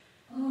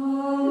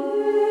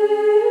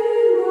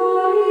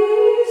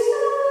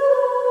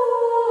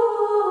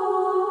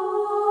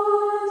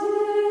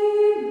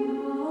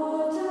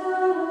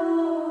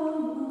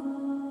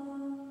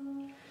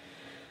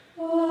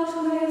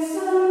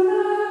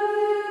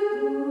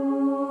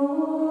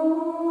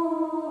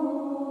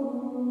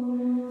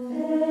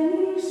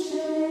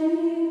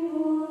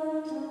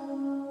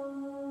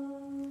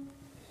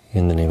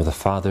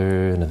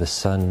Father, and of the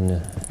Son,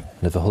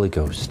 and of the Holy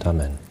Ghost.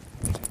 Amen.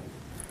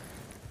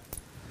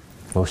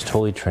 Most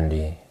Holy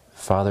Trinity,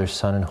 Father,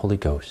 Son, and Holy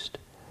Ghost,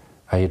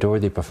 I adore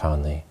thee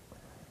profoundly.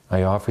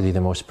 I offer thee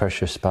the most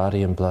precious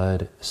body and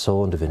blood,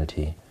 soul and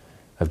divinity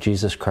of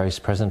Jesus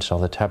Christ, present in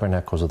all the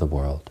tabernacles of the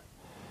world,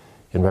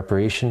 in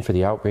reparation for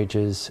the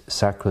outrages,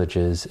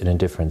 sacrileges, and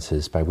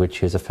indifferences by which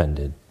he is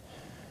offended,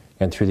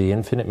 and through the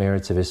infinite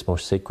merits of his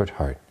most sacred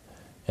heart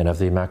and of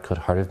the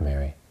Immaculate Heart of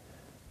Mary,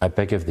 I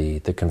beg of thee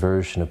the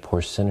conversion of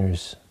poor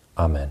sinners.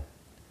 Amen.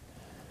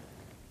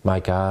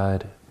 My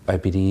God, I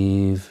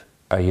believe,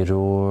 I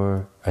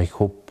adore, I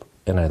hope,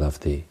 and I love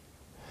thee.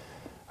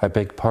 I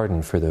beg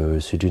pardon for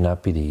those who do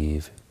not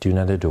believe, do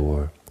not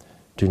adore,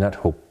 do not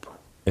hope,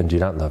 and do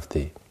not love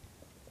thee.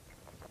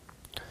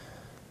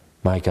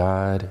 My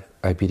God,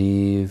 I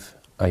believe,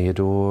 I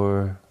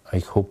adore, I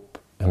hope,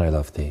 and I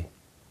love thee.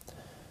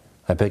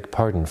 I beg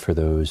pardon for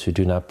those who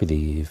do not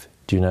believe,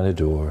 do not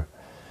adore,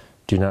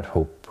 do not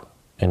hope,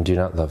 and do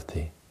not love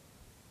thee.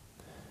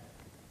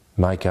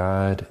 My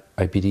God,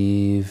 I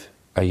believe,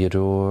 I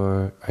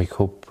adore, I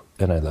hope,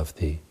 and I love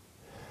thee.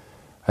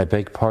 I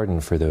beg pardon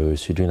for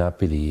those who do not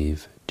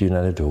believe, do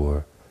not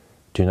adore,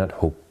 do not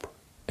hope,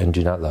 and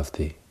do not love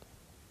thee.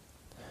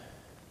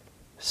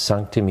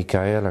 Sancte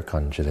Michael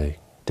Arcangele,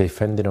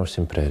 defende-nos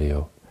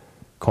imperio,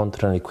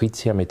 contra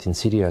nequitiam et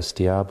insidias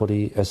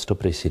diaboli est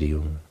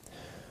oppressirium.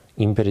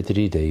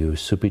 Imperitri Deus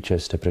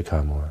supplices te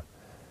precamur,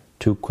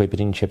 tuque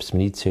princeps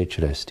militiae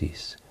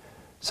celestis,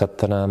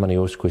 Satana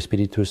maniosque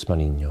spiritus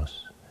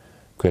malignos,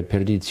 quel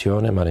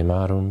perditionem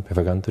animarum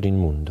pervagantur in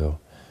mundo,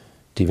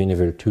 divina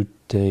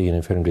virtute in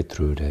infernum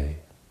detrude.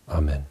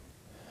 Amen.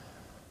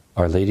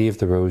 Our Lady of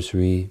the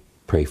Rosary,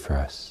 pray for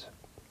us.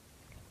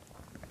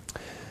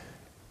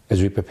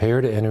 As we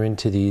prepare to enter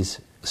into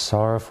these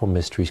sorrowful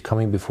mysteries,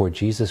 coming before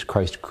Jesus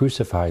Christ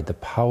crucified, the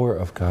power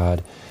of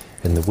God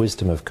and the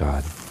wisdom of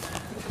God,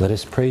 let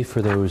us pray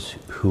for those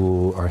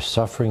who are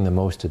suffering the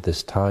most at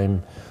this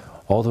time,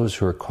 all those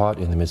who are caught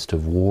in the midst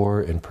of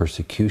war and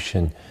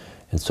persecution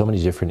in so many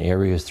different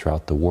areas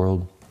throughout the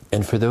world,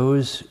 and for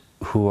those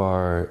who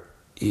are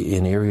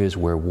in areas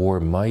where war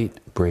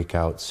might break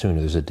out soon.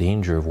 There's a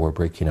danger of war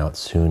breaking out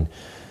soon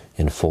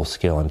in full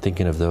scale. I'm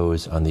thinking of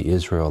those on the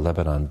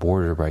Israel-Lebanon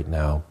border right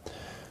now,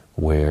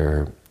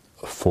 where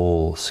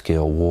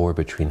full-scale war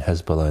between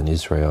Hezbollah and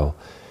Israel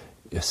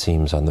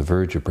seems on the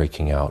verge of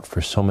breaking out.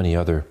 For so many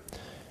other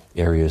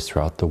areas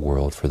throughout the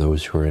world, for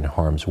those who are in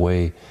harm's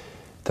way,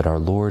 that our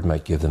Lord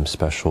might give them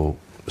special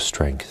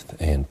strength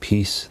and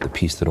peace, the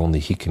peace that only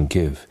He can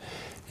give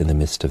in the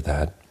midst of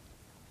that.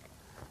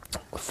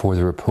 For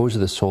the repose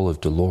of the soul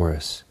of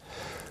Dolores,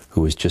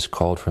 who was just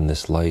called from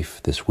this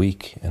life this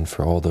week, and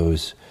for all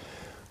those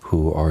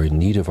who are in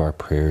need of our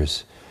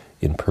prayers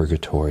in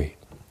purgatory.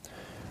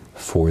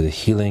 For the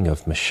healing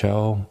of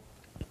Michelle,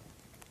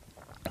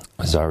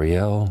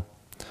 Zariel,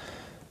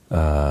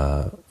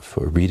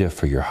 for Rita,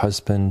 for your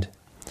husband,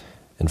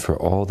 and for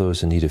all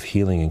those in need of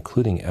healing,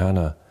 including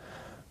Anna,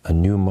 a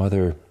new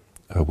mother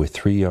with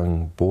 3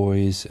 young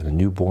boys and a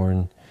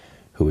newborn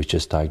who was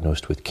just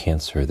diagnosed with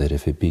cancer, that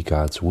if it be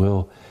God's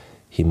will,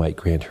 He might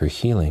grant her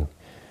healing,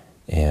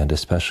 and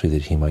especially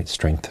that He might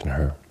strengthen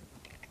her.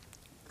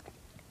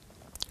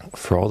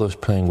 For all those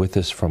praying with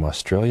us from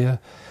Australia,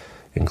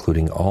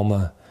 including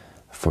Alma,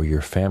 for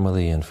your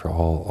family and for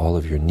all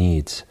of your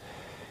needs.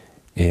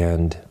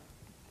 And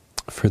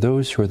for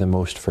those who are the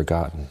most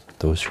forgotten,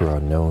 those who are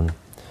unknown.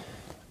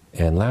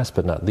 And last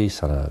but not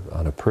least, on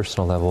a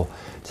personal level,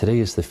 today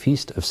is the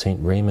feast of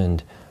Saint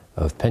Raymond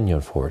of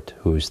Peñafort,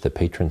 who is the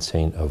patron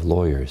saint of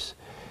lawyers.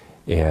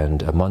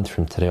 And a month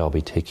from today, I'll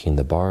be taking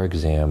the bar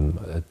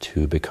exam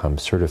to become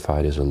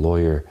certified as a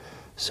lawyer,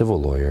 civil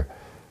lawyer.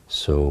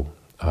 So,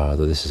 though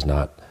this is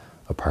not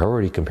a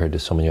priority compared to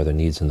so many other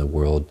needs in the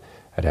world,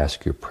 I'd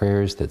ask your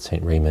prayers that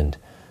Saint Raymond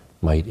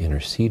might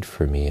intercede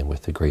for me, and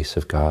with the grace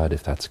of God,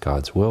 if that's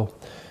God's will,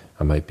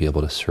 I might be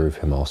able to serve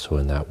Him also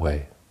in that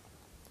way.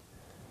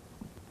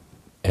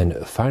 And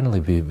finally,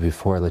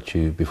 before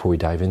we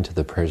dive into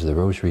the prayers of the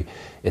Rosary,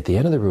 at the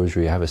end of the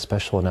Rosary, I have a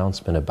special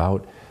announcement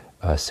about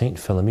Saint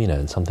Philomena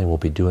and something we'll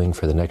be doing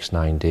for the next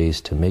 9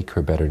 days to make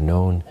her better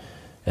known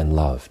and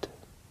loved.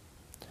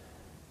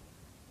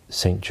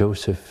 Saint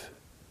Joseph,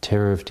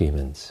 terror of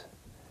demons,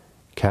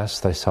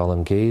 cast thy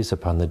solemn gaze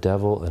upon the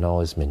devil and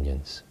all his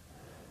minions,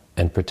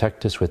 and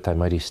protect us with thy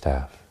mighty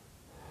staff.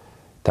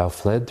 Thou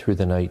fled through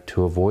the night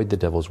to avoid the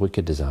devil's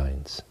wicked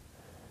designs.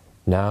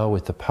 Now,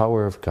 with the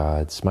power of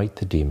God, smite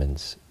the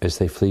demons as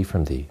they flee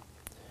from thee.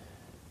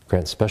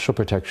 Grant special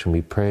protection,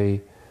 we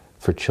pray,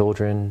 for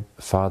children,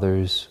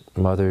 fathers,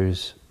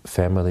 mothers,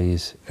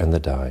 families, and the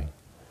dying.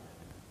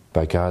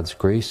 By God's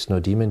grace,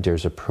 no demon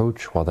dares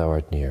approach while thou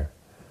art near.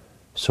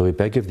 So we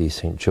beg of thee,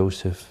 Saint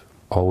Joseph,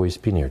 always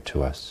be near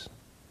to us.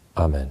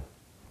 Amen.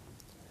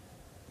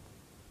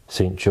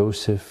 Saint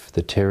Joseph,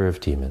 the terror of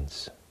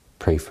demons,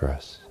 pray for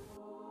us.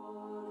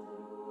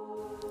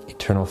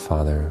 Eternal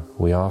Father,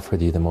 we offer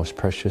thee the most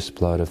precious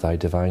blood of thy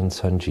divine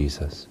Son,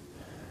 Jesus,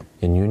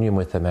 in union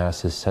with the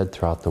Masses said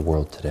throughout the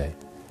world today,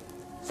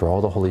 for all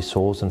the holy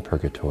souls in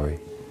purgatory,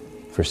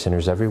 for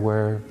sinners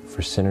everywhere,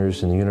 for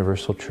sinners in the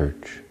universal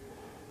church,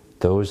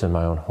 those in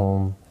my own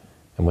home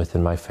and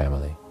within my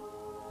family.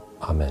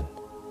 Amen.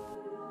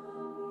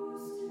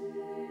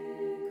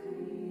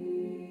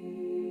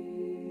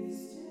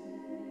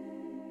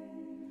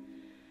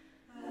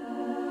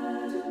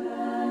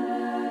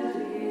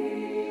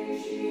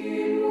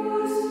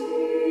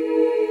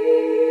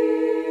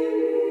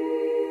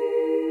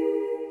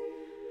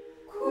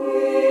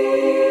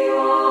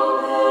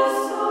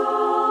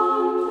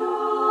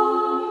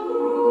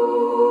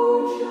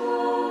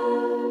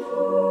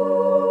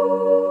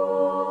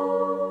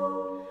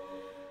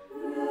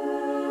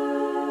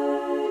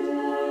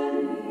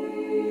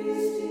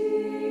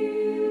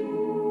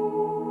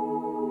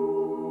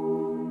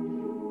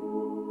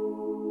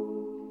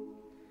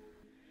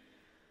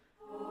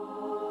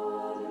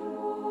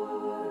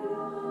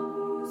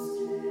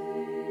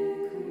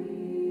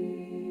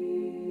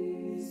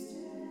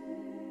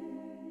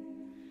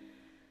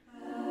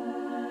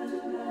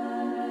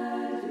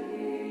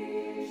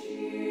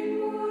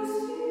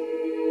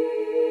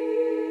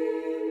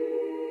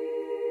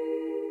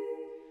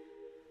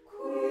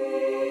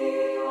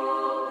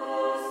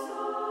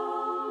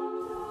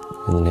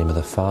 In the name of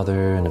the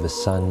Father, and of the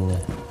Son,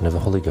 and of the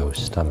Holy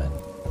Ghost. Amen.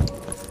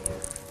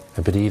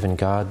 I believe in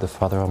God, the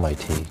Father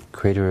Almighty,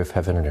 creator of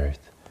heaven and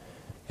earth,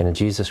 and in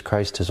Jesus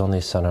Christ, his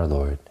only Son, our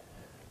Lord,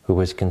 who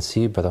was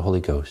conceived by the Holy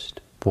Ghost,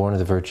 born of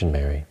the Virgin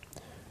Mary,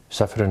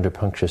 suffered under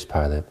Pontius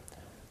Pilate,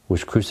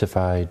 was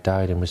crucified,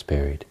 died, and was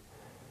buried.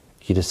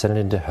 He descended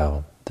into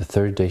hell. The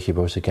third day he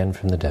rose again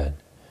from the dead.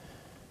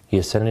 He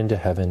ascended into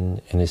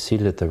heaven, and is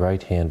seated at the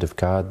right hand of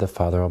God, the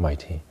Father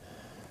Almighty.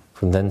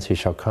 From thence he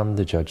shall come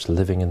to judge the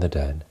living and the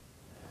dead.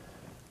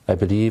 I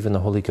believe in the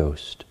Holy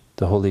Ghost,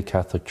 the Holy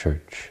Catholic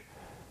Church,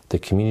 the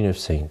communion of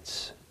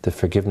saints, the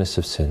forgiveness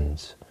of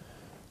sins,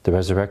 the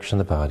resurrection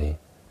of the body,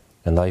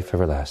 and life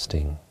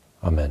everlasting.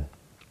 Amen.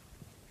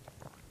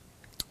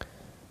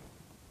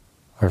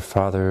 Our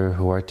Father,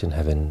 who art in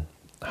heaven,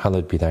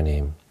 hallowed be thy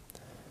name.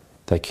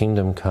 Thy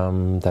kingdom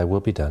come, thy will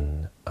be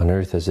done, on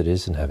earth as it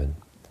is in heaven.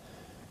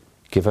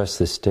 Give us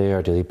this day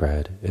our daily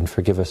bread, and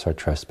forgive us our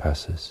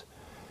trespasses,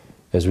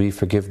 as we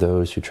forgive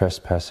those who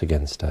trespass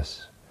against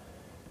us.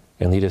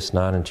 And lead us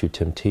not into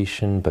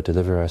temptation, but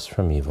deliver us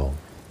from evil.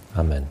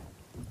 Amen.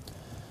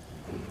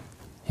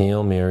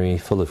 Hail Mary,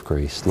 full of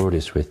grace, Lord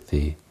is with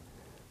thee.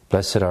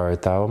 Blessed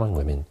art thou among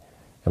women,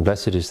 and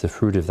blessed is the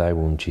fruit of thy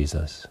womb,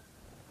 Jesus.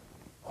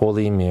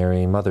 Holy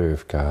Mary, Mother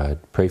of God,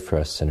 pray for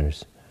us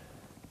sinners,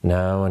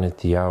 now and at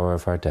the hour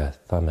of our death.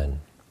 Amen.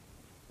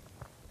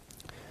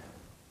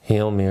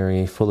 Hail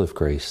Mary, full of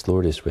grace,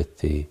 Lord is with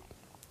thee.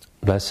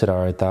 Blessed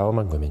art thou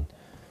among women,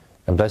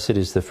 and blessed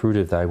is the fruit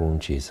of thy womb,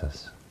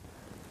 Jesus.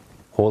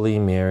 Holy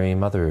Mary,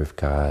 Mother of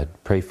God,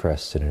 pray for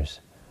us sinners,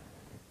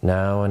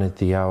 now and at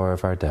the hour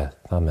of our death.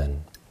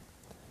 Amen.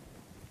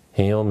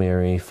 Hail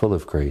Mary, full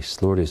of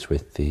grace, Lord is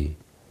with thee.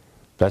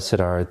 Blessed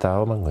art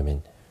thou among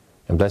women,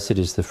 and blessed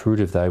is the fruit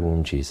of thy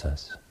womb,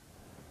 Jesus.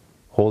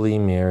 Holy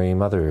Mary,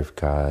 Mother of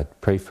God,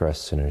 pray for us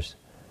sinners,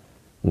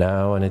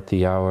 now and at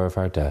the hour of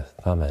our death.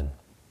 Amen.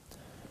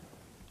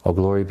 All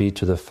glory be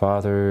to the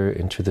Father,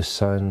 and to the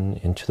Son,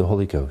 and to the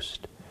Holy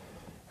Ghost,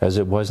 as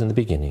it was in the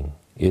beginning,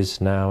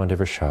 is now, and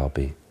ever shall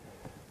be,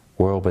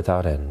 world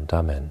without end.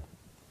 Amen.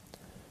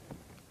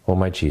 O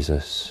my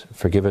Jesus,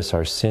 forgive us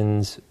our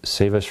sins,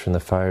 save us from the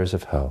fires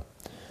of hell,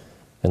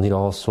 and lead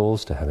all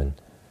souls to heaven,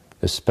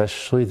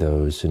 especially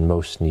those in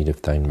most need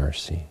of thine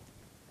mercy.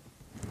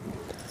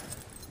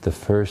 The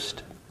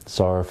first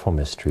sorrowful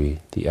mystery,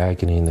 the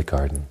agony in the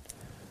garden.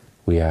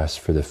 We ask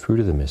for the fruit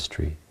of the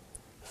mystery,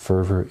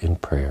 fervor in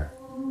prayer.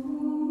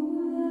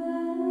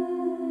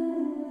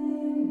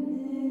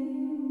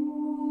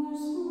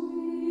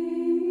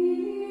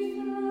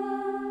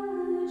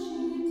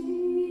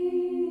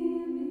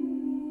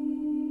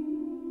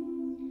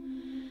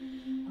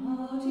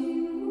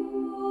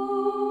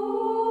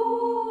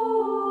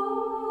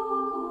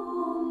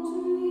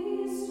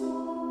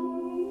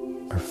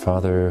 Our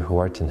Father, who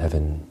art in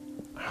heaven,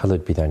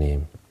 hallowed be thy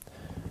name.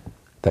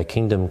 Thy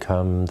kingdom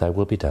come, thy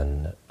will be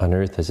done, on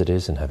earth as it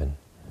is in heaven.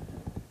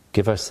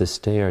 Give us this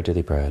day our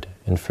daily bread,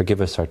 and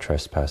forgive us our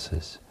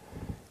trespasses,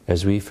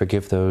 as we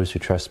forgive those who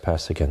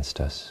trespass against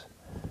us.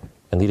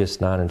 And lead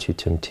us not into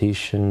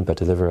temptation, but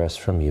deliver us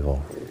from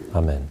evil.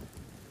 Amen.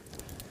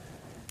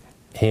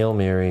 Hail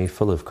Mary,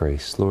 full of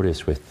grace, Lord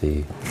is with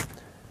thee.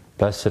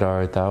 Blessed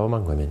art thou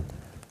among women,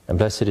 and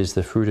blessed is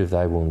the fruit of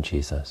thy womb,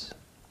 Jesus.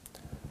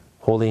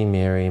 Holy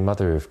Mary,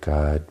 Mother of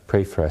God,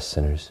 pray for us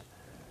sinners,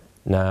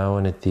 now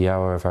and at the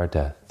hour of our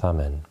death.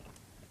 Amen.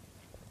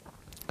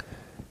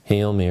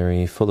 Hail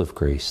Mary, full of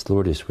grace,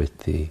 Lord is with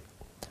thee.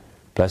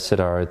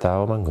 Blessed art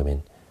thou among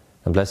women,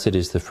 and blessed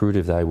is the fruit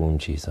of thy womb,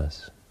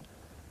 Jesus.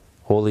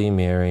 Holy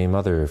Mary,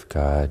 Mother of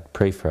God,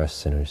 pray for us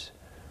sinners,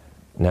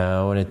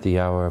 now and at the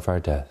hour of our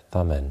death.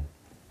 Amen.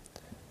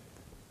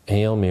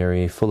 Hail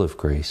Mary, full of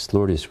grace,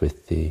 Lord is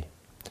with thee.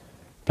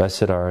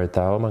 Blessed art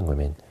thou among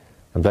women,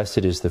 and blessed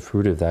is the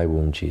fruit of thy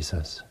womb,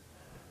 Jesus.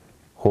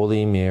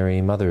 Holy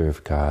Mary, Mother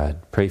of God,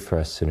 pray for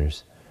us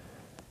sinners,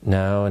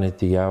 now and at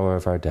the hour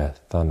of our death.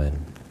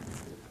 Amen.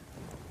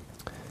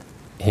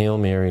 Hail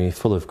Mary,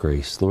 full of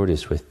grace, Lord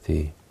is with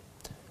thee.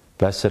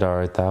 Blessed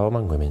art thou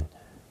among women,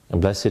 and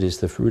blessed is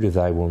the fruit of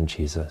thy womb,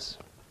 Jesus.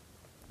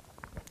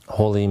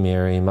 Holy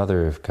Mary,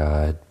 Mother of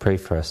God, pray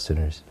for us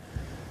sinners,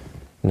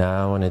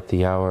 now and at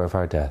the hour of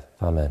our death.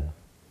 Amen.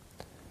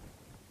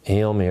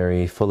 Hail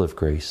Mary, full of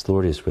grace,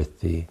 Lord is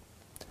with thee.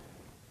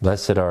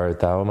 Blessed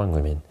art thou among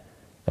women,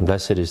 and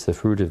blessed is the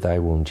fruit of thy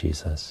womb,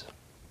 Jesus.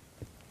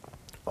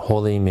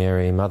 Holy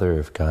Mary, Mother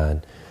of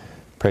God,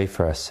 pray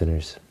for us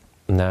sinners,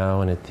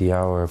 now and at the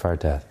hour of our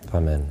death.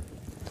 Amen.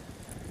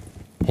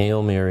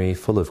 Hail Mary,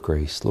 full of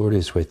grace, Lord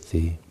is with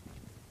thee.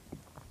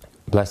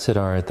 Blessed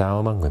art thou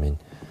among women,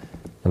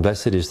 and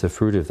blessed is the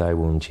fruit of thy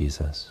womb,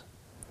 Jesus.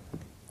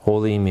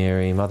 Holy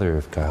Mary, Mother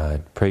of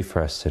God, pray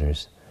for us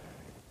sinners,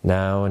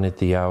 now and at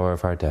the hour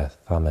of our death.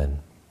 Amen.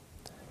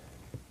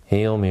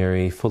 Hail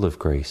Mary, full of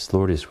grace,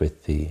 Lord is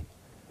with thee.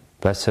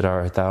 Blessed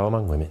art thou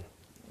among women,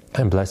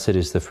 and blessed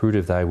is the fruit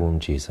of thy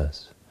womb,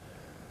 Jesus.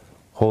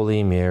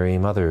 Holy Mary,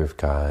 Mother of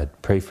God,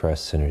 pray for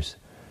us sinners,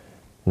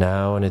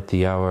 now and at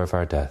the hour of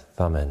our death.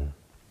 Amen.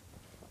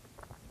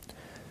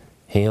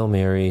 Hail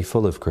Mary,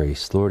 full of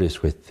grace, Lord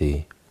is with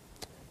thee.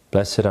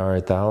 Blessed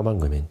art thou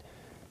among women,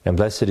 and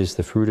blessed is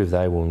the fruit of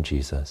thy womb,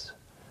 Jesus.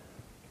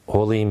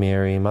 Holy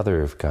Mary,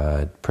 Mother of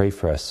God, pray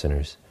for us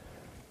sinners,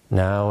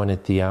 now and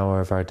at the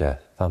hour of our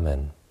death.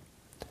 Amen.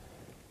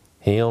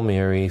 Hail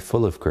Mary,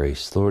 full of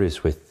grace, Lord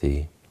is with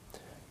thee.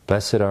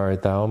 Blessed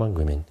art thou among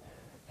women,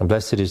 and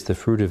blessed is the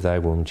fruit of thy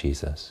womb,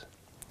 Jesus.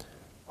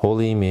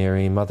 Holy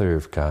Mary, Mother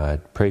of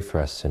God, pray for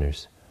us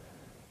sinners,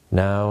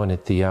 now and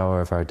at the hour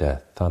of our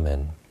death.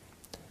 Amen.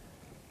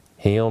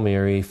 Hail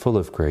Mary, full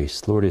of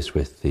grace, Lord is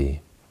with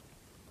thee.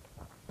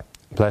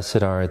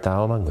 Blessed art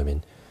thou among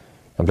women,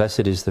 and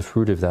blessed is the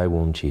fruit of thy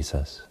womb,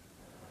 Jesus.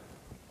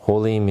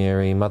 Holy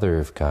Mary, Mother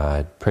of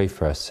God, pray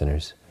for us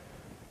sinners,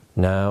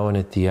 now and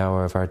at the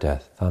hour of our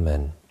death.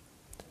 Amen.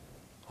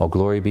 All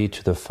glory be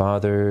to the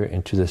Father,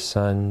 and to the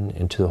Son,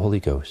 and to the Holy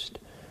Ghost,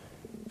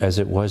 as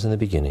it was in the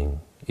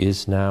beginning,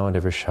 is now, and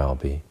ever shall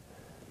be,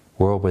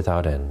 world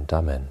without end.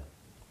 Amen.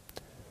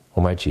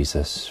 O my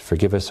Jesus,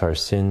 forgive us our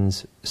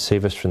sins,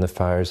 save us from the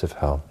fires of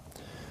hell,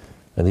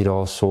 and lead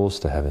all souls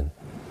to heaven,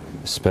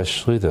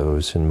 especially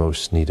those in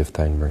most need of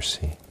thy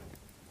mercy.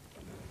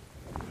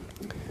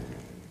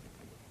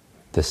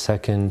 The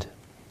second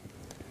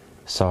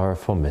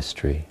sorrowful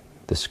mystery,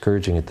 the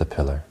scourging at the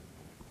pillar.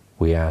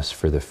 We ask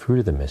for the fruit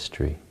of the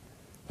mystery,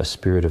 a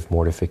spirit of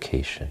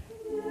mortification.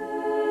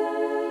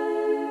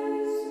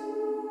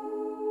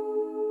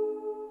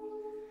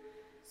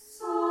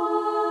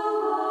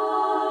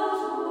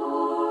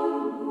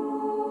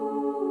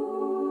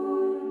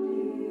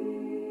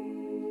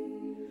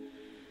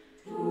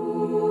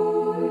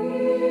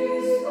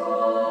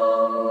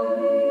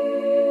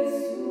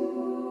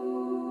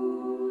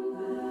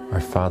 Our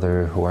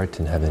Father, who art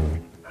in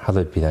heaven,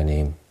 hallowed be thy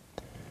name.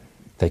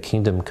 Thy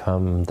kingdom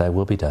come, thy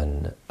will be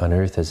done, on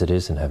earth as it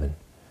is in heaven.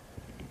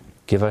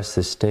 Give us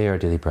this day our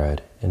daily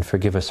bread, and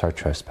forgive us our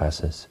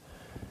trespasses,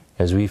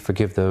 as we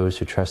forgive those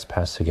who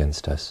trespass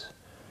against us.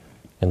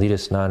 And lead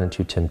us not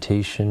into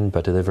temptation,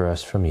 but deliver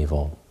us from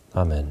evil.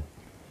 Amen.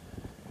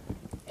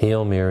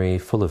 Hail Mary,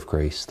 full of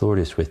grace, Lord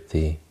is with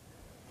thee.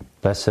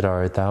 Blessed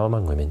art thou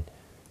among women,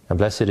 and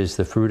blessed is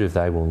the fruit of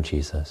thy womb,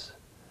 Jesus.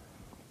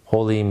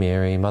 Holy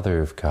Mary, Mother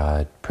of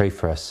God, pray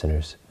for us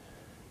sinners,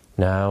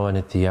 now and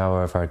at the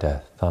hour of our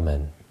death.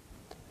 Amen.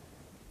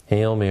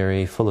 Hail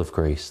Mary, full of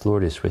grace,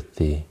 Lord is with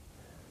thee.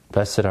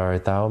 Blessed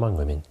art thou among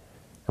women,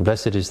 and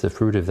blessed is the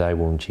fruit of thy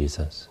womb,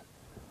 Jesus.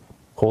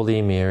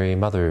 Holy Mary,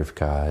 Mother of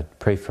God,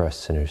 pray for us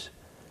sinners,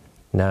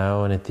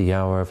 now and at the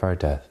hour of our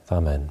death.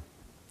 Amen.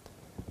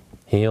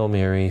 Hail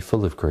Mary,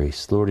 full of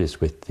grace, Lord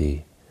is with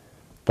thee.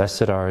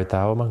 Blessed art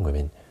thou among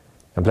women,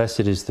 and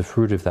blessed is the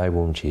fruit of thy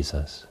womb,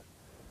 Jesus.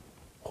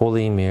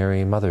 Holy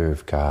Mary, Mother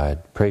of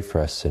God, pray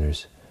for us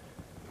sinners,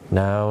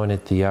 now and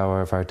at the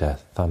hour of our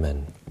death.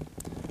 Amen.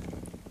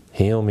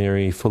 Hail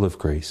Mary, full of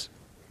grace,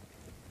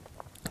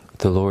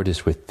 the Lord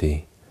is with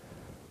thee.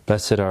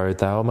 Blessed art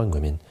thou among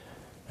women,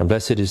 and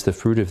blessed is the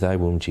fruit of thy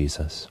womb,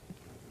 Jesus.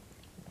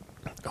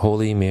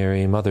 Holy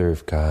Mary, Mother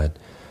of God,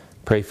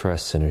 pray for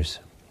us sinners,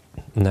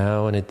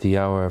 now and at the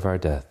hour of our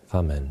death.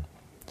 Amen.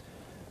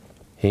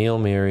 Hail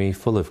Mary,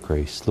 full of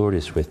grace, Lord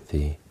is with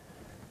thee.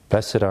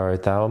 Blessed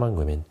art thou among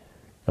women,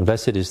 and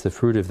blessed is the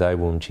fruit of thy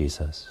womb,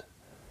 Jesus.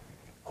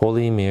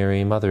 Holy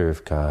Mary, Mother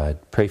of God,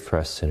 pray for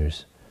us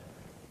sinners,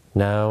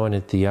 now and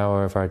at the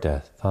hour of our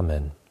death.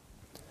 Amen.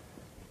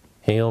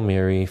 Hail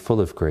Mary, full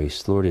of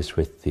grace, Lord is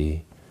with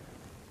thee.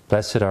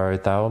 Blessed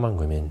art thou among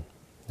women,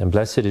 and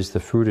blessed is the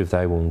fruit of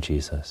thy womb,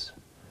 Jesus.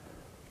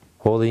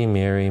 Holy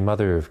Mary,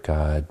 Mother of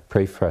God,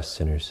 pray for us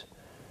sinners,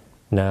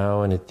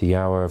 now and at the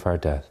hour of our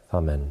death.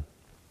 Amen.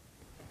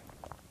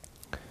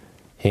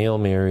 Hail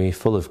Mary,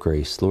 full of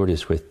grace, Lord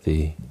is with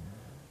thee.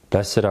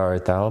 Blessed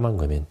art thou among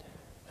women,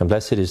 and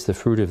blessed is the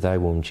fruit of thy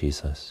womb,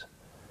 Jesus.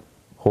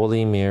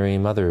 Holy Mary,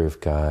 Mother of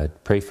God,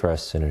 pray for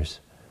us sinners,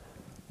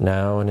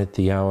 now and at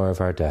the hour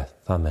of our death.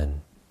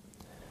 Amen.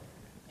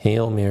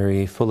 Hail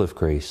Mary, full of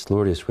grace,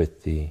 Lord is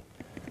with thee.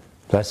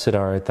 Blessed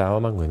art thou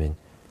among women,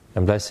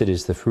 and blessed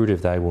is the fruit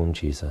of thy womb,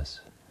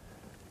 Jesus.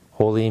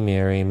 Holy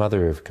Mary,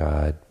 Mother of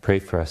God, pray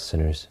for us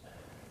sinners,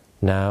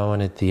 now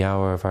and at the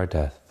hour of our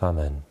death.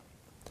 Amen.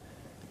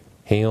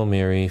 Hail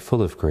Mary,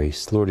 full of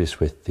grace, Lord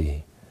is with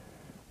thee.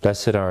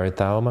 Blessed art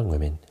thou among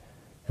women,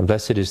 and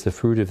blessed is the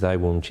fruit of thy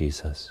womb,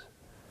 Jesus.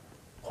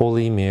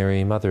 Holy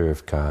Mary, Mother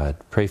of God,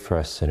 pray for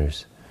us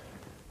sinners,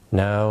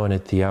 now and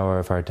at the hour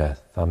of our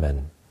death.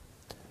 Amen.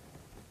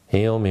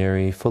 Hail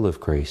Mary, full of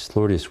grace,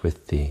 Lord is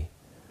with thee.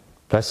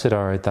 Blessed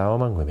art thou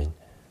among women,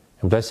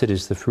 and blessed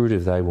is the fruit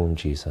of thy womb,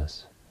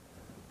 Jesus.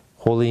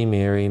 Holy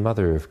Mary,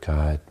 Mother of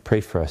God,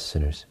 pray for us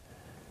sinners,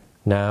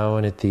 now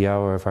and at the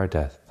hour of our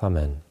death.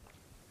 Amen.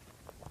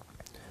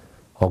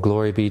 All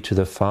glory be to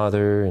the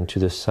Father, and to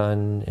the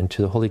Son, and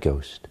to the Holy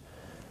Ghost,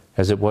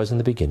 as it was in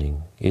the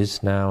beginning,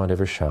 is now, and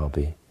ever shall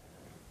be,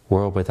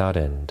 world without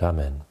end.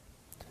 Amen.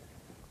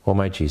 O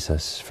my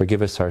Jesus,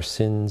 forgive us our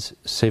sins,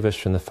 save us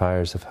from the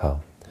fires of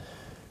hell,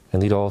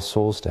 and lead all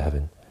souls to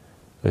heaven,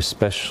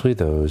 especially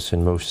those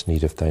in most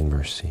need of thy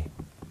mercy.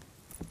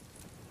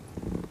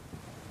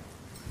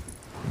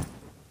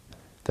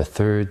 The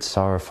third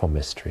sorrowful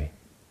mystery,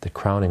 the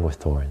crowning with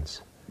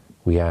thorns.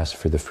 We ask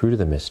for the fruit of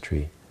the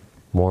mystery,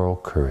 moral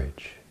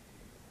courage.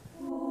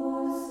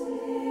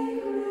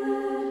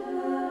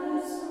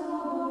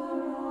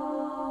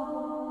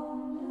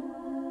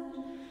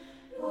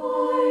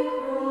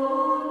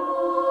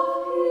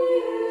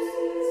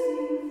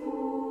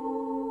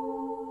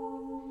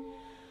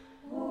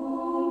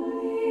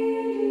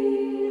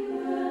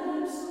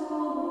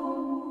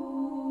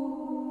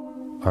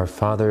 Our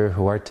Father,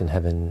 who art in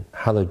heaven,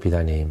 hallowed be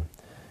thy name.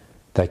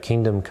 Thy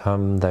kingdom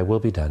come, thy will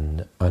be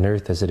done, on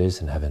earth as it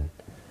is in heaven.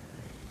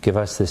 Give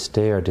us this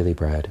day our daily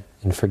bread,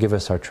 and forgive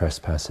us our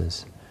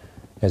trespasses,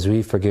 as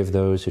we forgive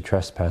those who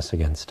trespass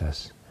against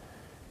us.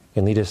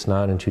 And lead us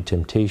not into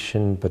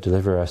temptation, but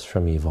deliver us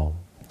from evil.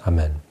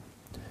 Amen.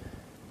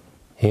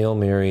 Hail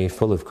Mary,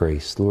 full of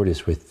grace, Lord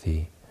is with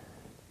thee.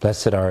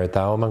 Blessed art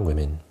thou among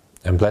women,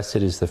 and blessed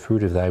is the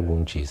fruit of thy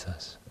womb,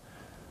 Jesus.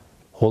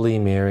 Holy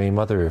Mary,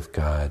 Mother of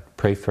God,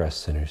 pray for us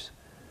sinners,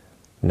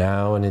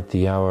 now and at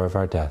the hour of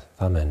our death.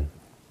 Amen.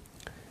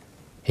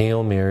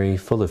 Hail Mary,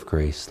 full of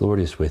grace, Lord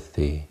is with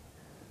thee.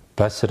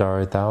 Blessed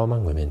art thou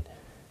among women,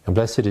 and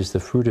blessed is the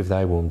fruit of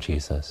thy womb,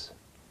 Jesus.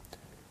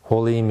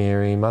 Holy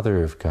Mary,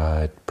 Mother of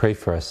God, pray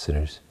for us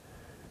sinners,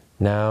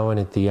 now and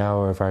at the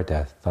hour of our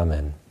death.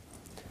 Amen.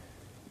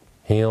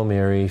 Hail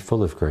Mary,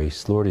 full of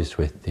grace, Lord is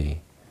with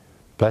thee.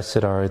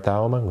 Blessed art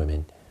thou among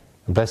women,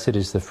 and blessed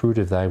is the fruit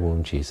of thy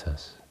womb,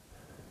 Jesus.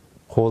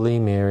 Holy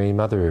Mary,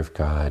 Mother of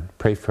God,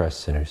 pray for us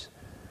sinners,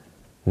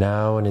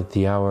 now and at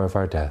the hour of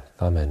our death.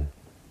 Amen.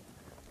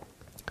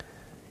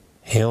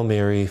 Hail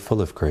Mary, full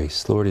of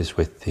grace, Lord is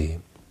with thee.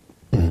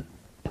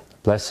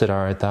 Blessed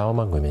art thou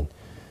among women,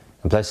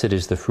 and blessed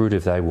is the fruit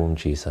of thy womb,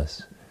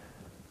 Jesus.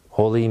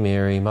 Holy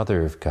Mary,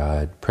 Mother of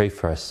God, pray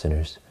for us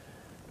sinners,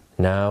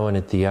 now and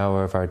at the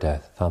hour of our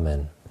death.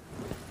 Amen.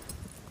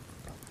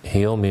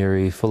 Hail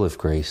Mary, full of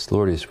grace,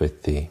 Lord is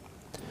with thee.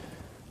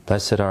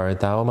 Blessed art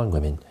thou among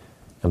women,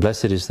 and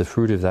blessed is the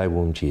fruit of thy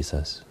womb,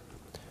 Jesus.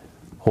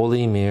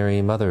 Holy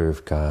Mary, Mother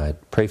of God,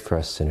 pray for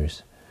us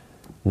sinners,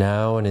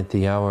 now and at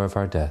the hour of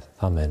our death.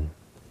 Amen.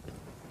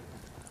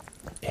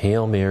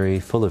 Hail Mary,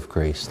 full of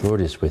grace,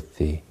 Lord is with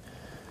thee.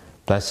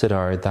 Blessed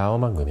art thou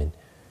among women,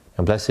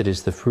 and blessed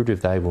is the fruit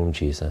of thy womb,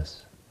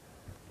 Jesus.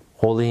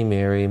 Holy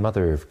Mary,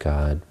 Mother of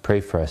God, pray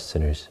for us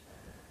sinners,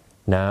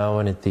 now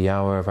and at the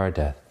hour of our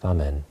death.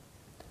 Amen.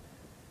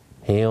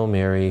 Hail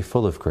Mary,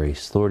 full of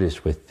grace, Lord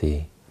is with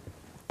thee.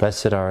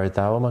 Blessed art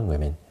thou among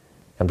women,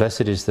 and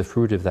blessed is the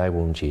fruit of thy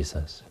womb,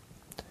 Jesus.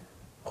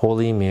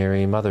 Holy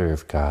Mary, Mother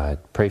of God,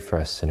 pray for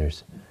us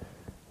sinners,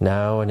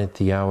 now and at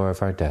the hour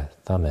of our death.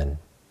 Amen.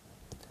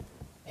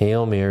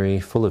 Hail Mary,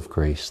 full of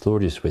grace,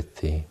 Lord is with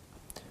thee.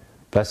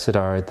 Blessed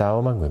art thou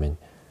among women,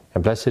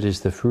 and blessed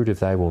is the fruit of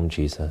thy womb,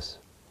 Jesus.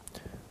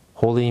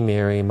 Holy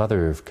Mary,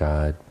 Mother of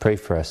God, pray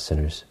for us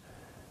sinners,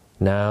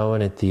 now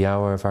and at the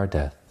hour of our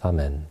death.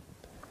 Amen.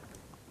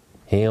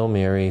 Hail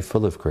Mary,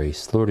 full of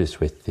grace, Lord is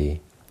with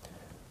thee.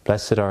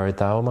 Blessed art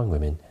thou among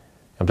women,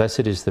 and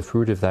blessed is the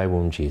fruit of thy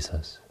womb,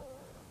 Jesus.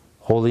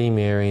 Holy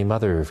Mary,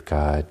 Mother of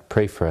God,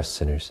 pray for us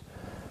sinners,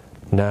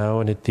 now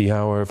and at the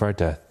hour of our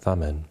death.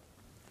 Amen.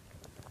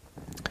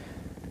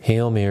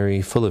 Hail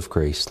Mary, full of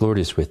grace, Lord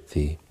is with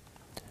thee.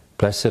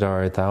 Blessed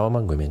art thou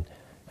among women,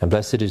 and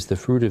blessed is the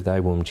fruit of thy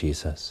womb,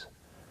 Jesus.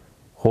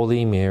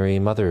 Holy Mary,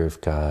 Mother of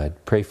God,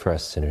 pray for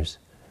us sinners,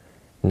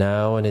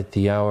 now and at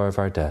the hour of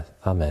our death.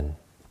 Amen.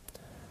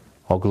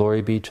 All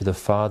glory be to the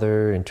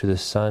Father, and to the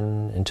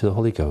Son, and to the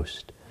Holy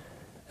Ghost,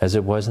 as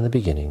it was in the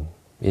beginning,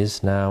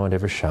 is now, and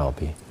ever shall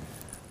be,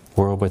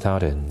 world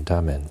without end.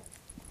 Amen.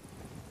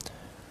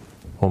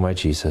 O my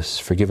Jesus,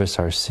 forgive us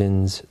our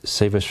sins,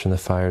 save us from the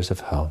fires of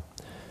hell,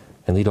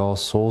 and lead all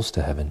souls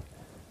to heaven,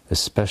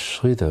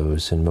 especially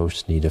those in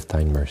most need of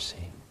thy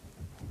mercy.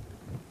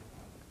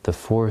 The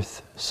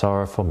fourth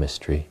sorrowful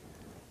mystery,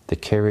 the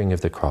carrying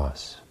of the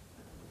cross.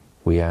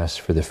 We ask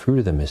for the fruit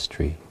of the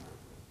mystery,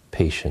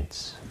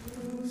 patience.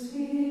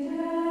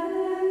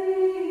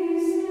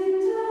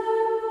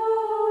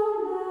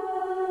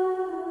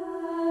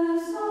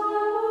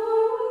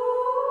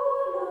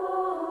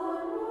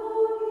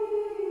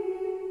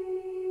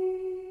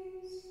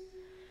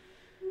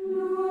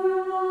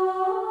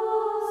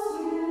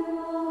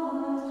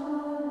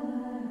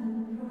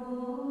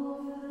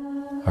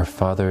 Our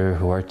Father,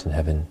 who art in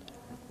heaven,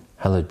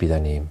 hallowed be thy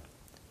name.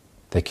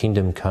 Thy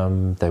kingdom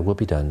come, thy will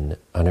be done,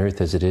 on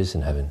earth as it is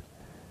in heaven.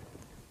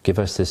 Give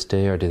us this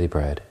day our daily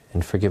bread,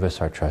 and forgive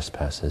us our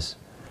trespasses,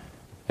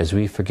 as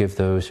we forgive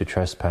those who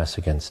trespass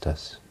against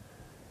us.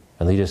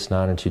 And lead us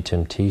not into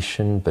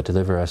temptation, but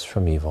deliver us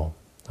from evil.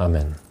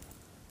 Amen.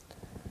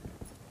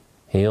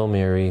 Hail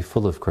Mary,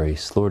 full of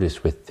grace, Lord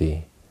is with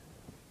thee.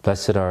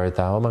 Blessed art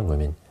thou among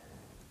women,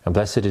 and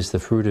blessed is the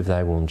fruit of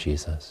thy womb,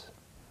 Jesus.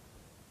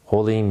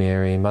 Holy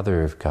Mary,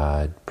 Mother of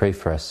God, pray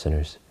for us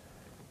sinners,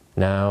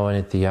 now and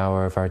at the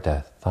hour of our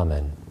death.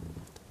 Amen.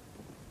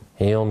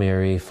 Hail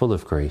Mary, full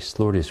of grace,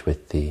 Lord is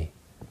with thee.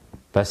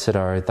 Blessed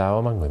art thou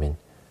among women,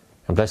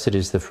 and blessed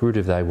is the fruit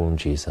of thy womb,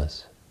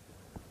 Jesus.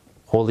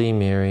 Holy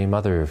Mary,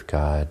 Mother of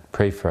God,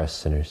 pray for us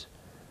sinners,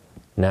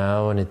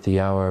 now and at the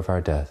hour of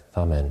our death.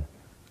 Amen.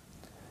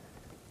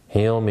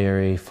 Hail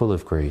Mary, full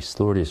of grace,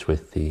 Lord is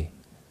with thee.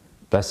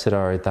 Blessed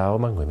art thou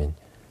among women,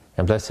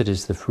 and blessed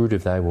is the fruit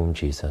of thy womb,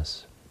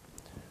 Jesus.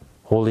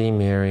 Holy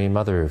Mary,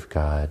 Mother of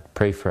God,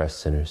 pray for us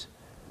sinners,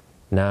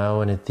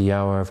 now and at the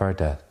hour of our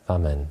death.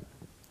 Amen.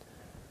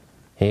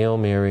 Hail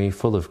Mary,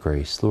 full of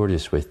grace, Lord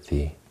is with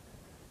thee.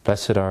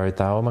 Blessed art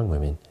thou among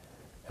women,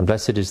 and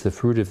blessed is the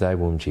fruit of thy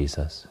womb,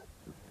 Jesus.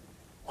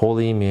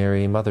 Holy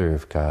Mary, Mother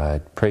of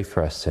God, pray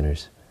for us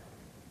sinners,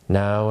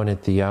 now and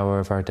at the hour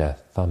of our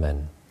death.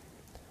 Amen.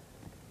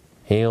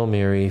 Hail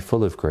Mary,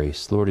 full of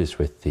grace, Lord is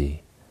with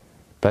thee.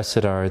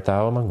 Blessed art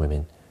thou among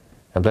women,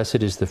 and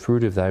blessed is the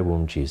fruit of thy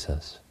womb,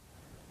 Jesus.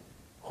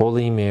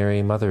 Holy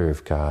Mary, Mother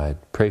of God,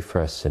 pray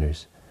for us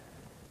sinners,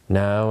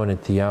 now and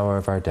at the hour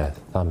of our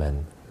death.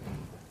 Amen.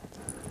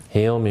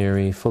 Hail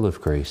Mary, full of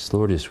grace,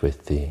 Lord is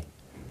with thee.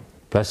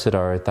 Blessed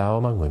art thou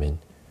among women,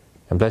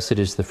 and blessed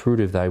is the fruit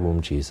of thy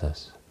womb,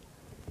 Jesus.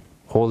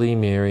 Holy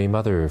Mary,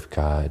 Mother of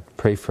God,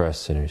 pray for us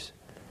sinners,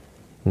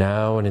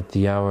 now and at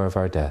the hour of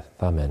our death.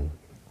 Amen.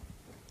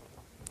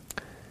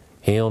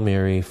 Hail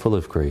Mary, full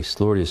of grace,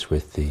 Lord is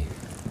with thee.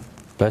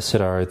 Blessed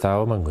art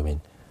thou among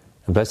women,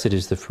 and blessed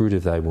is the fruit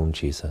of thy womb,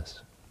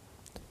 Jesus.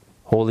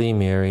 Holy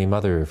Mary,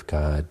 Mother of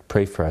God,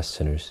 pray for us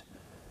sinners,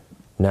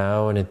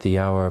 now and at the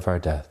hour of our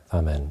death.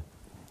 Amen.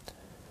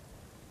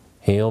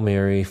 Hail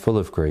Mary, full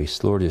of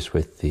grace, Lord is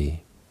with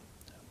thee.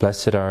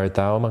 Blessed art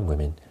thou among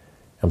women,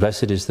 and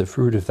blessed is the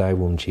fruit of thy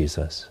womb,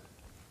 Jesus.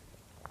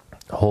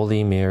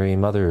 Holy Mary,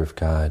 Mother of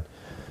God,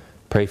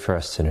 pray for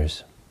us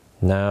sinners,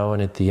 now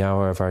and at the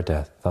hour of our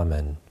death.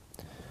 Amen.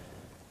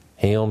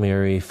 Hail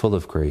Mary, full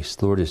of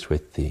grace, Lord is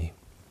with thee.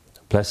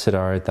 Blessed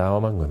art thou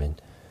among women,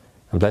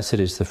 and blessed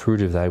is the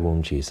fruit of thy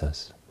womb,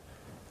 Jesus.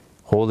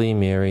 Holy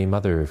Mary,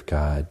 Mother of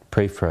God,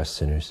 pray for us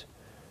sinners,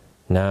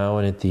 now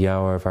and at the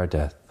hour of our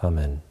death.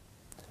 Amen.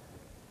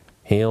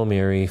 Hail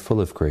Mary, full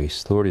of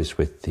grace, Lord is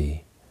with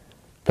thee.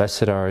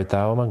 Blessed art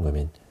thou among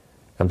women,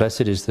 and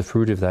blessed is the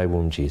fruit of thy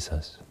womb,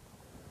 Jesus.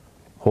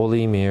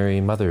 Holy Mary,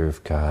 Mother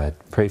of God,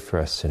 pray for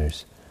us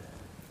sinners,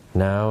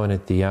 now and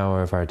at the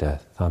hour of our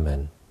death.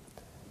 Amen.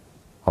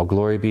 All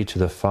glory be to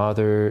the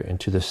Father, and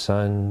to the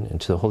Son,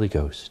 and to the Holy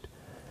Ghost,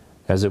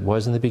 as it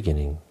was in the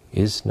beginning,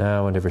 is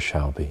now, and ever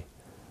shall be,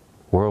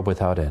 world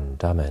without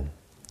end. Amen.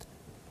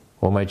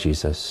 O my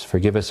Jesus,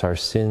 forgive us our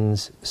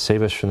sins,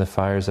 save us from the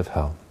fires of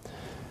hell,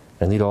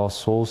 and lead all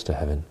souls to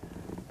heaven,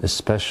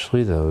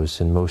 especially those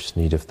in most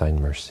need of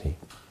thine mercy.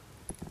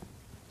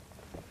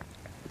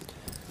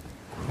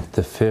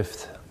 The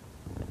fifth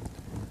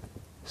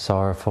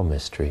sorrowful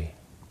mystery,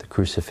 the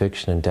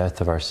crucifixion and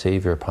death of our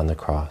Savior upon the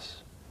cross.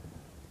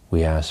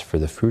 We ask for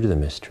the fruit of the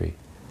mystery,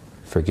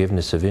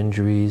 forgiveness of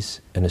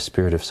injuries, and a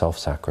spirit of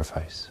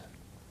self-sacrifice.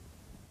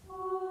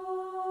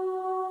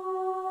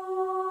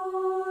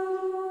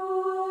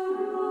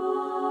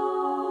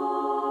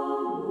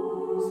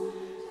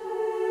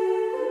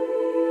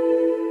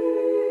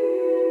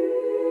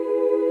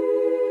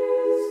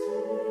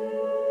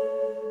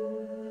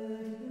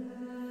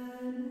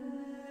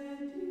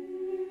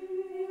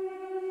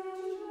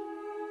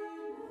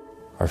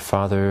 Our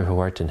Father, who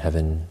art in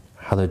heaven,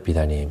 hallowed be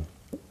thy name.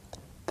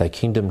 Thy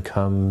kingdom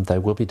come, thy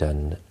will be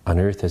done, on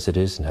earth as it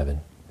is in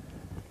heaven.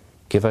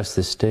 Give us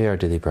this day our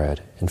daily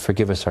bread, and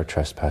forgive us our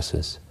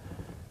trespasses,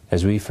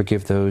 as we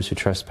forgive those who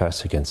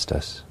trespass against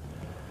us.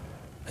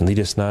 And lead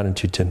us not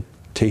into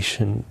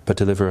temptation, but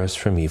deliver us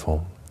from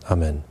evil.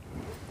 Amen.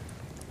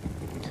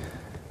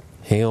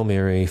 Hail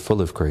Mary,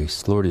 full of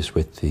grace, Lord is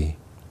with thee.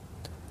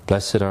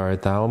 Blessed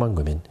art thou among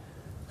women,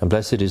 and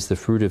blessed is the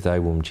fruit of thy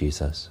womb,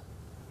 Jesus.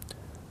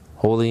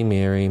 Holy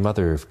Mary,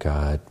 Mother of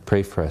God,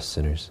 pray for us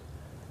sinners,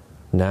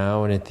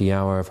 now and at the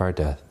hour of our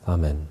death.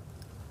 Amen.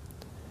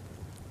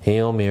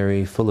 Hail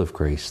Mary, full of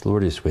grace,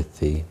 Lord is with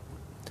thee.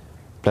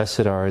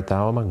 Blessed art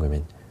thou among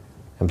women,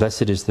 and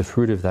blessed is the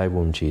fruit of thy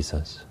womb,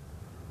 Jesus.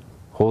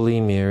 Holy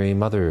Mary,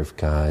 Mother of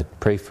God,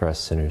 pray for us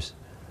sinners,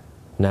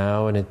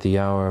 now and at the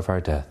hour of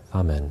our death.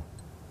 Amen.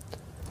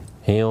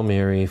 Hail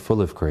Mary,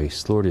 full of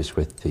grace, Lord is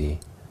with thee.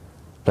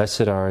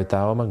 Blessed art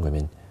thou among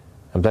women,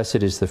 and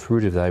blessed is the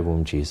fruit of thy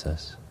womb,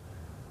 Jesus.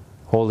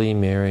 Holy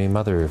Mary,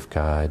 Mother of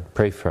God,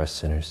 pray for us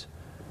sinners,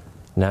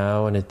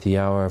 now and at the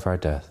hour of our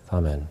death.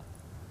 Amen.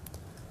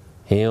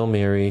 Hail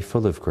Mary,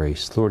 full of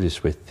grace, Lord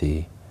is with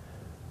thee.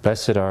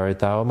 Blessed art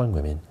thou among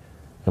women,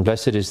 and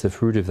blessed is the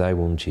fruit of thy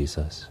womb,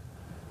 Jesus.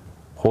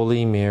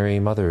 Holy Mary,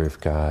 Mother of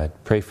God,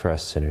 pray for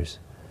us sinners,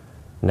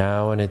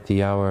 now and at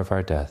the hour of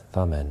our death.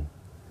 Amen.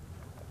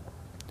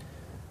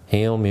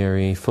 Hail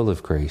Mary, full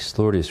of grace,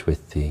 Lord is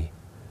with thee.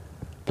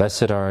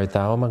 Blessed art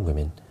thou among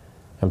women,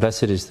 and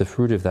blessed is the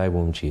fruit of thy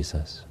womb,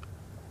 Jesus.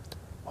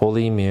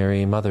 Holy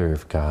Mary, Mother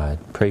of God,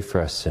 pray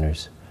for us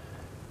sinners,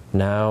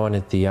 now and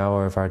at the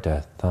hour of our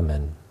death.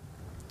 Amen.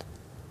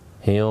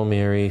 Hail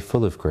Mary,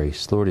 full of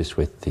grace, Lord is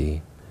with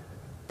thee.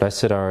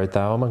 Blessed art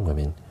thou among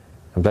women,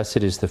 and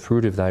blessed is the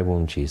fruit of thy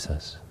womb,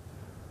 Jesus.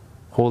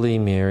 Holy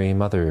Mary,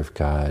 Mother of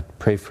God,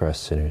 pray for us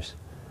sinners,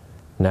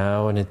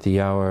 now and at the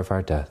hour of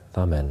our death.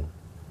 Amen.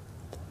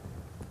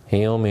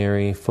 Hail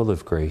Mary, full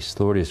of grace,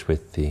 Lord is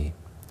with thee.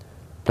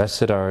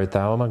 Blessed art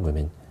thou among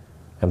women,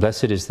 and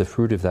blessed is the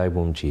fruit of thy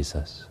womb,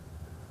 Jesus.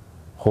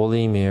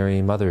 Holy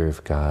Mary, Mother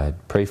of God,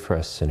 pray for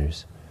us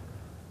sinners,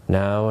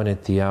 now and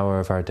at the hour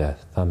of our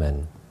death.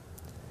 Amen.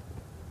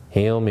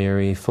 Hail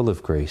Mary, full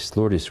of grace,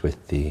 Lord is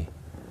with thee.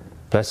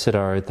 Blessed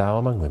art thou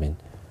among women,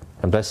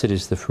 and blessed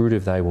is the fruit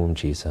of thy womb,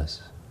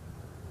 Jesus.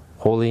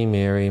 Holy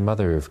Mary,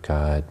 Mother of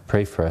God,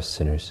 pray for us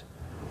sinners,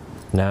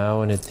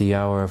 now and at the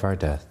hour of our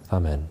death.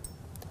 Amen.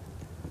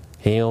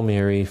 Hail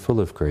Mary, full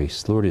of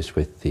grace, Lord is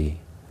with thee.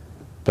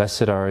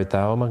 Blessed art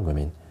thou among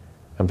women,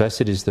 and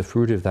blessed is the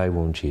fruit of thy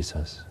womb,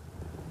 Jesus.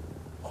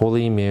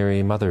 Holy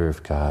Mary, Mother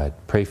of God,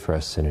 pray for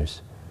us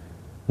sinners,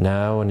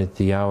 now and at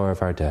the hour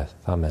of our death.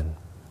 Amen.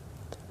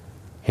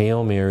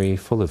 Hail Mary,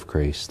 full of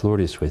grace, Lord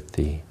is with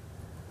thee.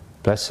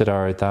 Blessed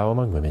art thou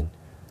among women,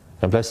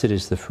 and blessed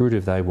is the fruit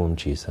of thy womb,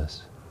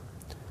 Jesus.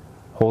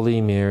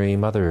 Holy Mary,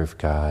 Mother of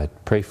God,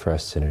 pray for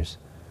us sinners,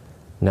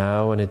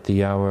 now and at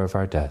the hour of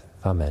our death.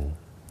 Amen.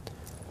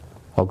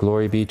 All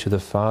glory be to the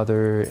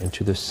Father, and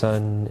to the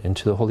Son, and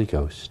to the Holy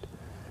Ghost,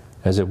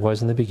 as it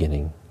was in the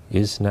beginning,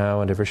 is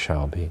now, and ever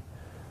shall be,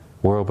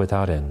 world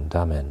without end.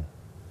 Amen.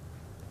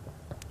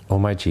 O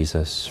my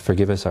Jesus,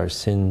 forgive us our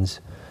sins,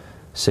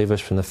 save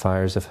us from the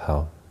fires of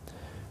hell,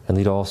 and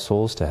lead all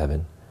souls to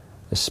heaven,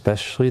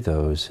 especially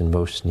those in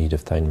most need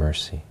of thine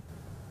mercy.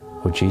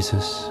 O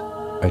Jesus,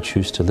 I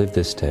choose to live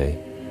this day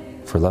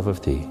for love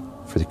of thee,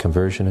 for the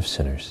conversion of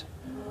sinners,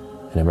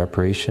 and in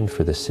reparation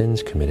for the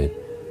sins committed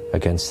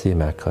against the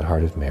Immaculate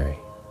Heart of Mary.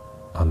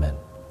 Amen.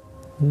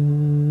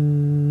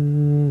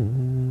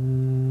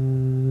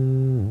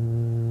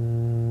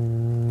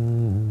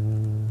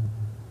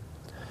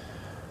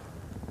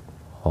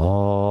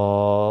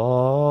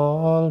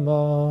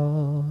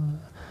 Alma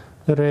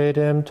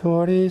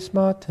Redemptoris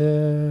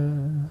Mater,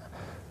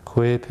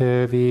 que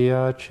per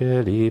via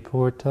celi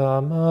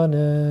porta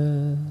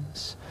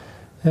manes,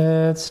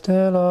 et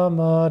stella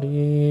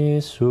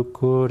Maris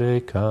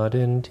succurre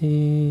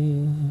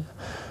cadenti,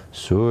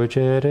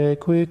 surgere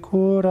qui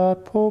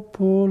curat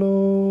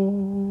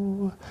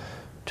populo,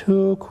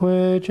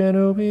 tuque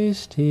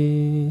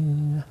genuisti,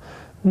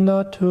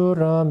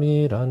 natura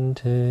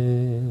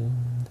mirante,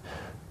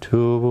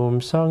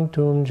 tubum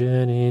sanctum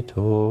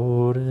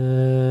genitorem,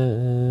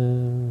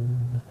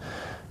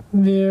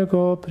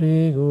 Virgo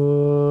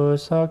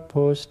prigus ac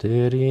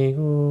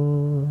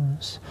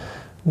posterigus,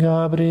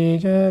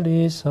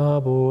 Gabrielis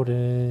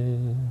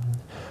abore,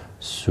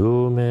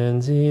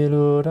 sumens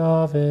illud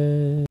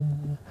ave,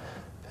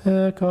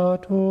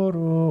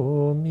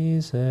 peccatorum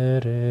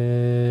miserere.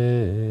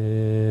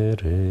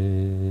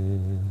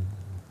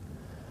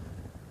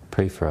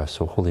 Pray for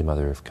us, O Holy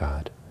Mother of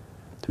God,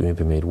 that we may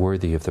be made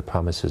worthy of the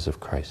promises of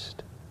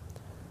Christ.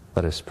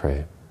 Let us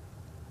pray.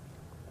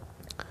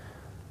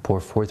 Pour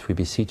forth, we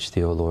beseech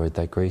thee, O Lord,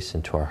 thy grace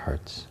into our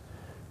hearts,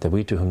 that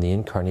we, to whom the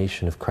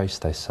incarnation of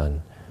Christ thy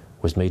Son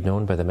was made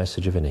known by the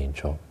message of an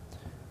angel,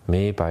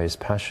 may by his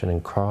passion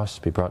and cross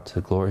be brought to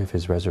the glory of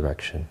his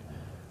resurrection,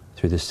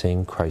 through the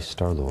same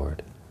Christ our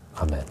Lord.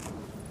 Amen.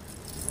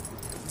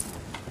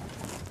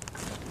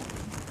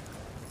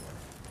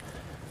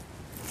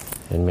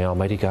 And may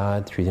Almighty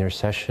God, through the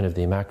intercession of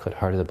the Immaculate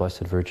Heart of the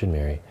Blessed Virgin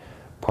Mary,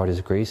 pour out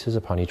his graces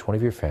upon each one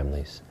of your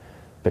families.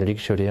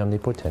 Benedictio Dei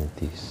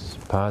Omnipotentis,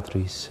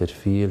 Patris et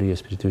Filii et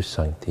Spiritus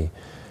Sancti,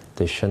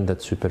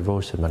 descendat super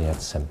vos et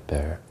maniat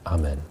semper.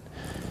 Amen.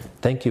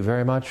 Thank you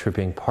very much for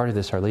being part of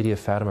this Our Lady of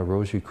Fatima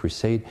Rosary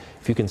Crusade.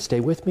 If you can stay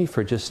with me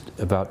for just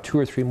about 2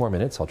 or 3 more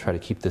minutes, I'll try to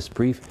keep this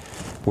brief.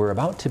 We're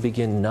about to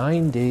begin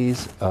 9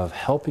 days of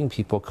helping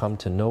people come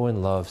to know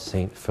and love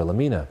Saint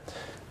Philomena,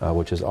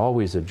 which is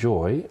always a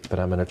joy, but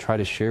I'm going to try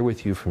to share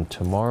with you from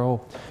tomorrow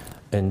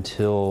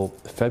until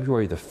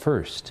February the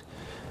 1st,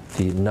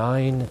 the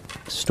 9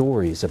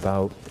 stories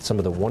about some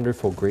of the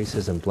wonderful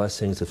graces and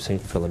blessings of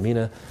St.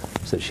 Philomena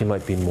so that she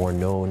might be more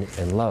known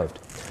and loved.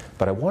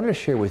 But I wanted to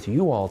share with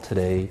you all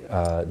today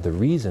the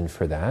reason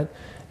for that,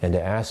 and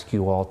to ask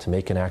you all to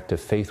make an act of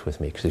faith with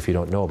me, because if you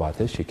don't know about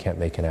this, you can't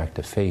make an act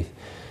of faith.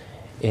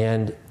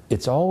 And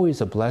it's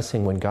always a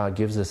blessing when God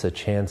gives us a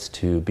chance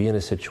to be in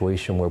a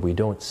situation where we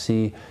don't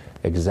see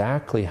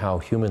exactly how,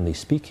 humanly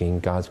speaking,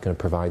 God's going to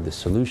provide the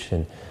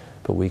solution,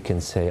 but we can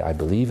say, I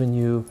believe in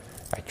you,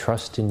 I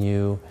trust in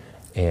you,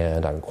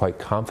 and I'm quite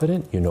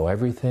confident you know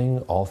everything,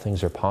 all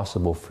things are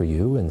possible for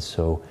you, and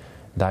so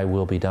thy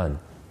will be done.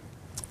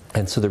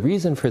 And so the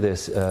reason for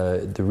this,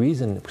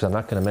 because I'm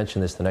not going to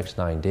mention this the next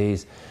 9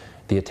 days,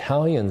 the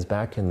Italians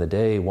back in the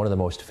day, one of the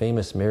most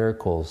famous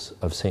miracles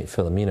of St.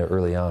 Philomena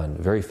early on,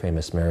 very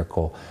famous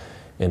miracle,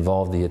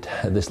 involved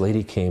this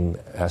lady came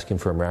asking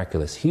for a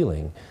miraculous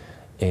healing,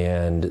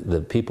 and the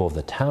people of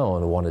the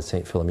town wanted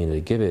St. Philomena to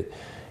give it,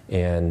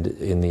 and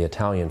in the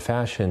Italian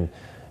fashion,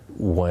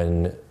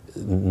 when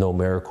no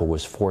miracle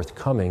was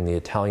forthcoming, the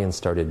Italians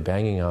started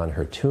banging on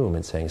her tomb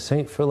and saying,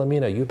 St.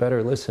 Philomena, you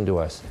better listen to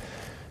us.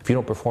 If you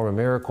don't perform a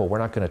miracle, we're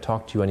not going to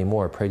talk to you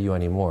anymore, pray to you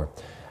anymore.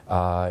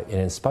 And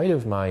in spite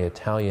of my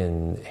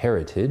Italian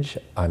heritage,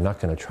 I'm not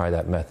going to try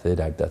that method.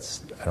 I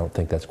don't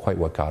think that's quite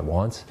what God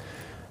wants.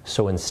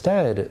 So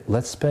instead,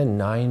 let's spend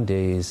 9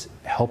 days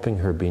helping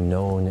her be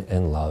known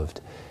and loved.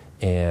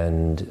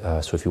 And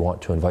so if you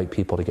want to invite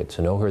people to get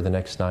to know her the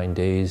next 9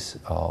 days,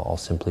 I'll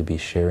simply be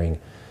sharing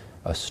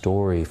a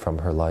story from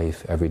her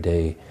life every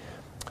day.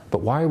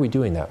 But why are we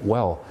doing that?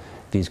 Well,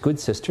 these good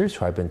sisters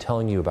who I've been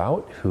telling you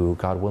about, who,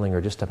 God willing,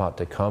 are just about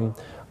to come,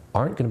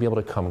 aren't going to be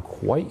able to come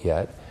quite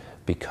yet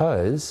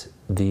because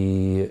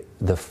the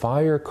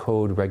fire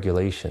code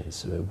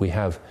regulations, we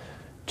have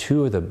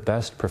 2 of the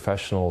best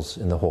professionals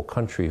in the whole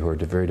country who are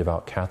very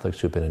devout Catholics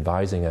who have been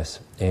advising us.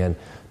 And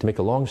to make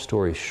a long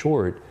story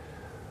short,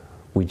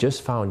 we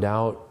just found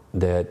out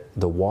that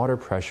the water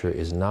pressure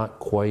is not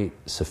quite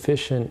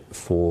sufficient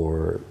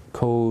for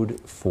code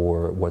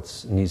for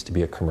what needs to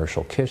be a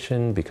commercial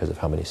kitchen because of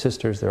how many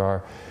sisters there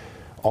are.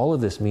 All of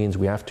this means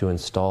we have to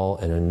install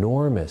an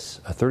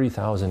enormous, a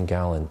 30,000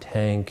 gallon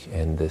tank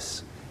and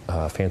this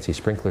fancy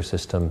sprinkler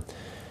system,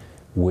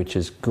 which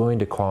is going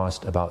to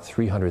cost about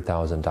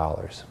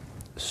 $300,000.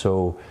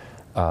 So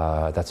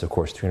that's of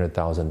course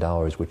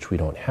 $300,000, which we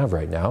don't have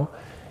right now.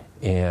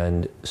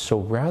 And so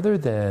rather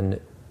than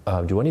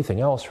do anything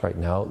else right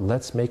now,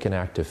 let's make an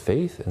act of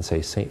faith and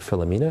say, St.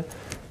 Philomena,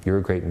 you're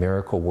a great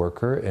miracle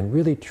worker, and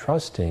really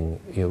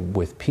trusting,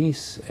 with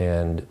peace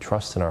and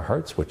trust in our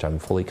hearts, which I'm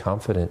fully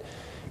confident,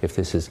 if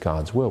this is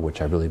God's will,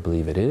 which I really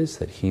believe it is,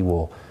 that He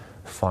will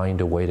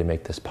find a way to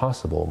make this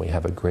possible. And we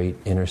have a great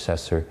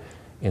intercessor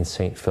in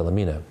St.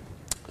 Philomena.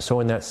 So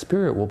in that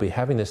spirit, we'll be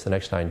having this the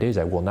next 9 days.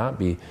 I will not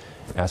be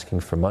asking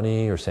for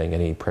money or saying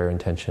any prayer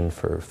intention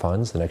for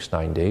funds the next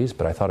 9 days,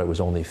 but I thought it was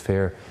only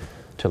fair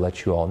to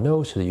let you all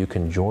know so that you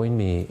can join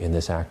me in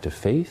this act of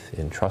faith,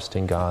 in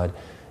trusting God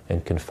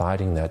and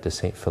confiding that to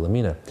St.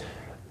 Philomena.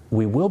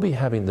 We will be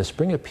having, the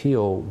spring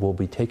appeal will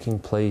be taking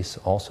place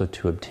also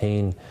to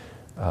obtain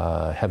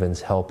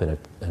heaven's help in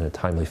a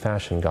timely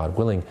fashion, God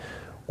willing.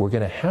 We're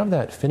going to have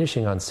that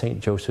finishing on St.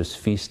 Joseph's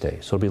feast day.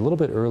 So it'll be a little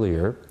bit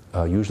earlier.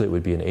 Usually it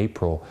would be in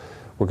April.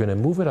 We're going to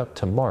move it up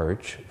to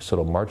March, so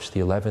it'll March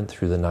the 11th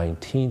through the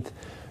 19th.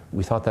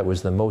 We thought that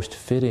was the most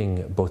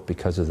fitting, both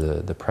because of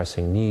the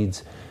pressing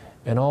needs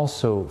and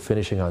also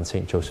finishing on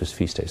St. Joseph's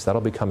feast day. So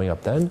that'll be coming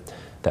up then.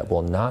 That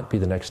will not be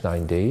the next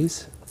 9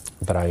 days,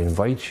 but I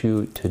invite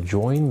you to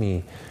join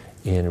me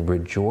in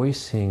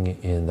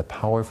rejoicing in the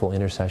powerful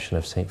intercession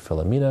of St.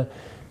 Philomena,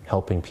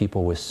 helping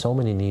people with so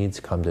many needs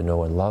come to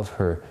know and love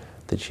her,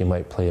 that she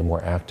might play a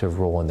more active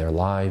role in their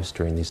lives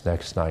during these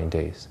next 9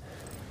 days.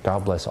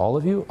 God bless all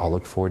of you. I'll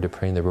look forward to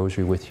praying the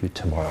Rosary with you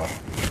tomorrow.